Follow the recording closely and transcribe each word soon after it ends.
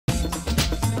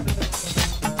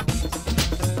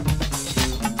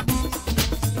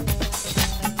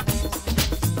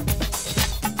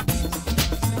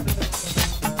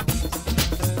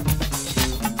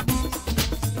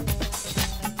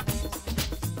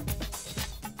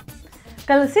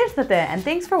Καλώς ήρθατε, and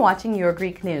thanks for watching Your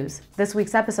Greek News. This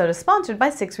week's episode is sponsored by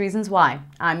 6 Reasons Why.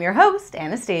 I'm your host,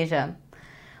 Anastasia.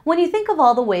 When you think of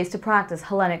all the ways to practice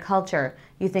Hellenic culture,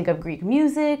 you think of Greek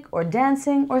music, or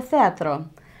dancing, or theatro.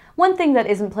 One thing that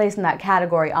isn't placed in that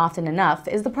category often enough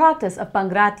is the practice of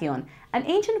Pankration, an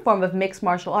ancient form of mixed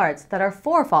martial arts that our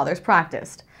forefathers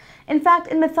practiced. In fact,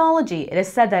 in mythology, it is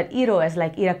said that heroes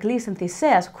like Iraklis and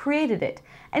Theseus created it,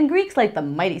 and Greeks like the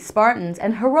mighty Spartans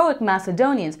and heroic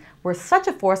Macedonians were such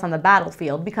a force on the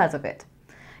battlefield because of it.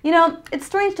 You know, it's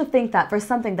strange to think that for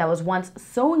something that was once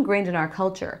so ingrained in our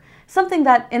culture, something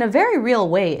that in a very real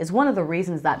way is one of the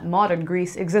reasons that modern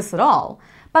Greece exists at all,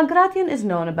 Pankration is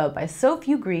known about by so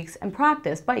few Greeks and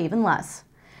practiced by even less.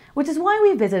 Which is why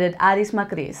we visited Aris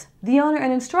Makris, the owner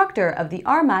and instructor of the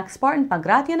Armak Spartan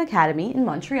Pankration Academy in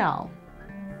Montreal.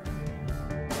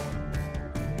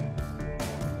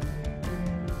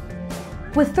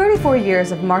 With 34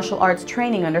 years of martial arts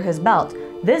training under his belt,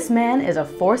 this man is a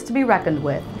force to be reckoned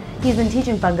with. He's been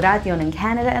teaching Pankration in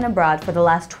Canada and abroad for the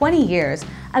last 20 years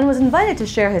and was invited to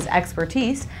share his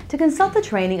expertise to consult the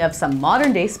training of some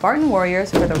modern-day Spartan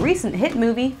warriors for the recent hit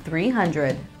movie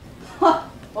 300.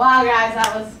 Wow guys,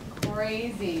 that was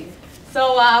crazy. So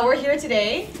we're here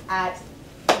today at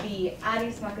the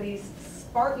Aris Makris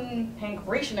Spartan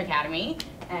Pankration Academy,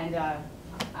 and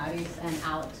Aris and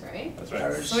Alex, right? That's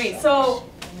right. Sweet. So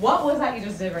what was that you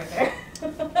just did right there?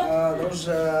 That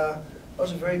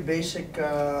was a very basic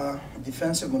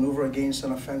defensive maneuver against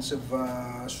an offensive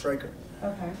striker.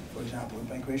 Okay. For example, in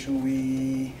Pankration,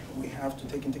 we have to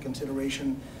take into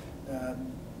consideration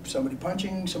somebody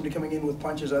punching, somebody coming in with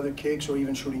punches, either kicks or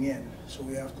even shooting in. So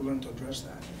we have to learn to address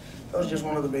that. That was just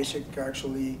one of the basic,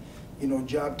 actually, you know,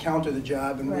 jab, counter the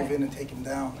jab and move in and take him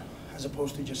down, as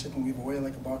opposed to just sit and weave away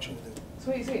like a boxer would do.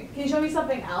 Sweet, sweet. Can you show me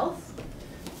something else?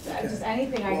 Okay. Just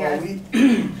anything, I guess.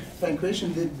 Pankration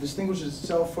distinguishes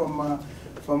itself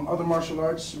from other martial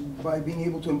arts by being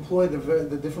able to employ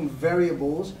the different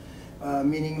variables,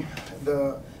 meaning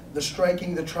the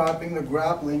striking, the trapping, the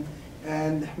grappling,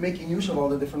 and making use of all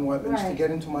the different weapons to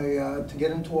get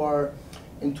into our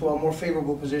more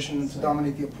favorable position to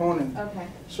dominate the opponent. Okay.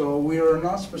 So we are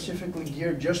not specifically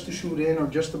geared just to shoot in or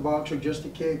just to box or just to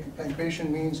kick.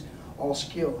 Pankration means all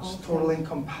skills, total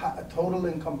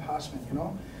encompassment, you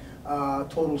know,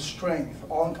 total strength,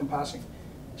 all encompassing.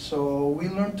 So we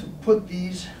learn to put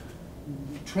these,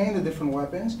 train the different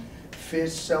weapons,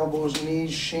 fists, elbows,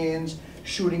 knees, shins,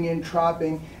 shooting in,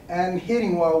 trapping, and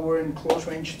hitting while we're in close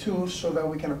range too, so that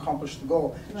we can accomplish the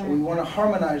goal. So we want to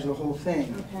harmonize the whole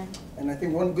thing. Okay. And I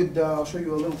think one good, I'll show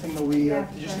you a little thing that we,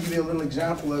 just to give you a little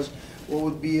example as what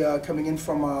would be coming in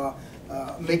from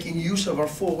making use of our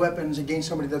full weapons against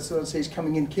somebody that's, let's say, is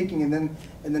coming in kicking and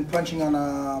then punching on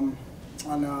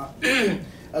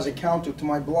as a counter to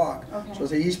my block. Okay. So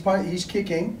say he's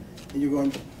kicking, and you're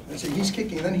going. Let's say he's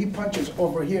kicking, and then he punches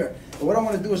over here. And what I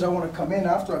want to do is I want to come in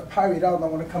after I've parried out, and I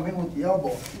want to come in with the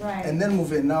elbow, and then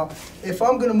move in. Now, if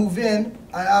I'm going to move in,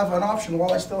 I have an option.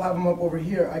 While I still have him up over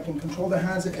here, I can control the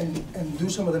hands and do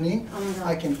some of the knee.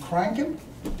 I can crank him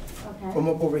from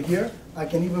up over here. I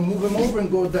can even move him over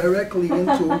and go directly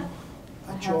into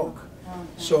a choke.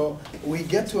 So we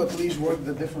get to at least work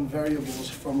the different variables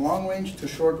from long range to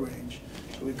short range.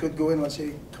 So we could go in, let's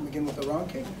say, coming in with the round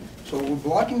kick. So we're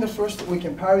blocking the first, we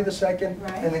can parry the second,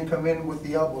 and then come in with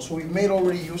the elbow. So we've made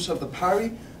already use of the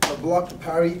parry, the block, the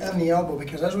parry, and the elbow,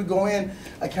 because as we go in,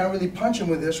 I can't really punch him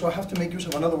with this, so I have to make use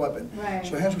of another weapon.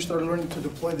 So hence we started learning to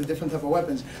deploy the different type of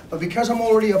weapons. But because I'm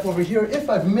already up over here, if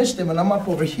I've missed him and I'm up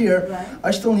over here,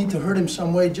 I still need to hurt him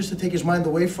some way just to take his mind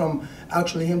away from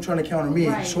actually him trying to counter me.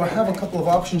 So I have a couple of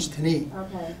options to knee.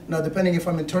 Now, depending if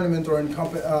I'm in tournament or in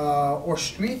or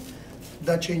street,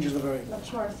 that changes the variable.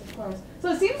 Of course, of course. So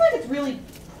it seems like it's really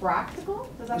practical.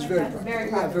 Does that make sense? Very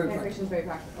practical. Yeah, very Pankration practical. is very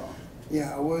practical.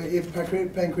 Yeah, well, if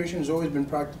Pankration has always been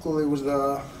practical, it was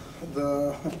the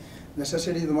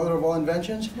necessity, the mother of all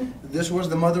inventions. This was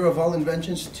the mother of all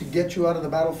inventions to get you out of the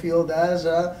battlefield as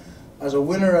a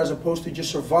winner, as opposed to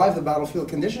just survive the battlefield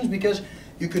conditions, because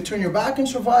you could turn your back and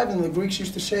survive, and the Greeks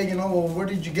used to say, you know, well, where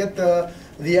did you get the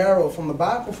arrow, from the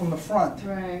back or from the front?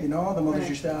 You know, the mothers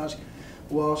used to ask.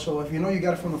 Well, so if you know you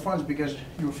got it from the front, it's because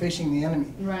you were facing the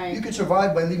enemy. You could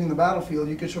survive by leaving the battlefield.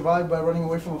 You could survive by running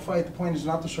away from a fight. The point is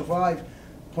not to survive.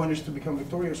 The point is to become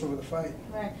victorious over the fight.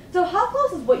 So how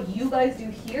close is what you guys do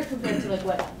here compared to like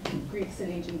what Greeks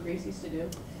in ancient Greece used to do?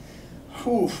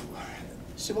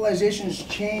 Civilization's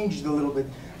changed a little bit.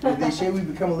 They say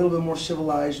we've become a little bit more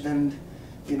civilized, and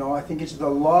you know, I think it's the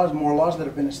laws, more laws that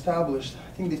have been established.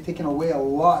 I think they've taken away a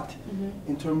lot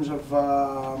in terms of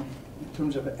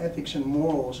ethics and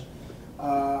morals.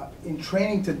 In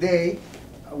training today,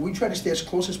 We try to stay as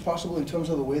close as possible in terms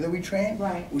of the way that we train.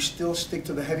 Right. We still stick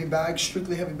to the heavy bags,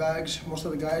 strictly heavy bags. Most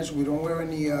of the guys, we don't wear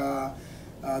any,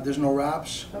 there's no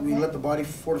wraps. Okay. We let the body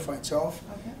fortify itself.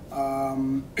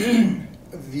 Okay.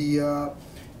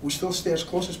 We still stay as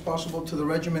close as possible to the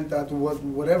regiment that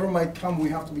whatever might come, we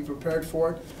have to be prepared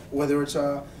for it. Whether it's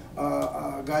a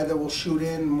guy that will shoot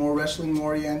in, more wrestling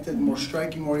oriented, more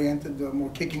striking oriented, more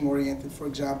kicking oriented, for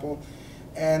example.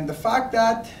 And the fact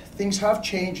that things have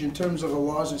changed in terms of the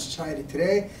laws in society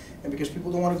today, and because people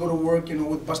don't want to go to work, you know,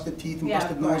 with busted teeth and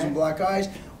busted nose and black eyes,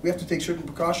 we have to take certain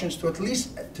precautions to at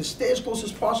least to stay as close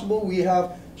as possible. We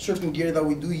have certain gear that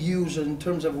we do use in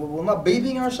terms of, well, not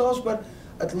bathing ourselves, but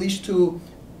at least to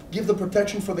give the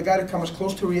protection for the guy to come as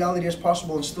close to reality as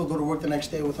possible and still go to work the next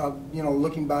day without, you know,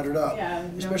 looking battered up. Yeah,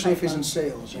 especially if he's in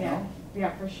sales, you know.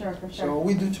 Yeah, for sure, for sure. So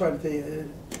we do try to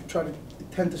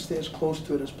tend to stay as close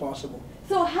to it as possible.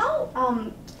 So how,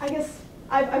 I guess,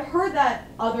 I've heard that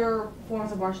other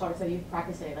forms of martial arts that you've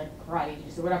practiced today, like karate,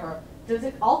 jiu-jitsu, whatever, does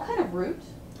it all kind of root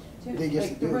to,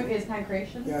 the root is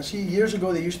pankration? Yeah, see, years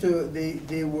ago they used to,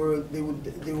 they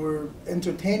were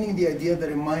entertaining the idea that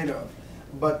it might have,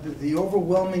 but the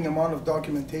overwhelming amount of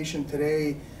documentation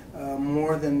today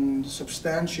more than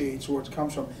substantiates where it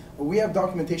comes from. We have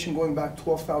documentation going back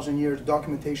 12,000 years,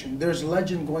 documentation. There's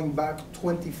legend going back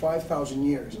 25,000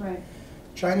 years. Right.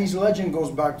 Chinese legend goes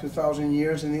back 2,000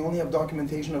 years, and they only have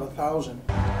documentation of 1,000.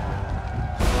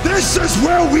 This is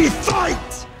where we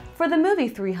fight! For the movie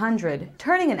 300,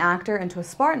 turning an actor into a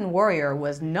Spartan warrior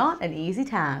was not an easy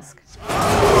task. We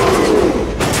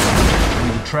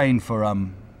would train for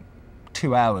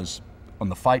 2 hours on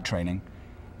the fight training,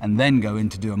 and then go in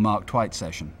to do a Mark Twight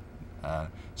session.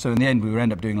 So in the end, we would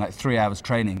end up doing like 3 hours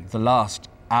training, the last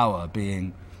hour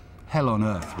being hell on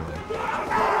earth, really.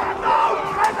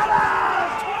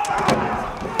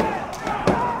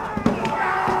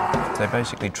 They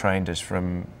basically trained us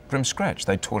from scratch.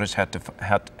 They taught us how to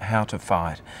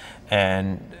fight,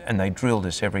 and they drilled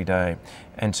us every day.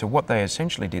 And so what they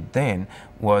essentially did then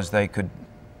was they could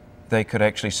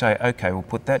actually say, okay, we'll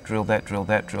put that drill, that drill,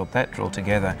 that drill, that drill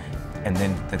together, and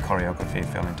then the choreography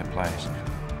fell into place.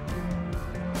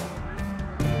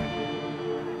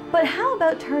 But how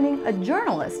about turning a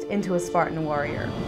journalist into a Spartan warrior?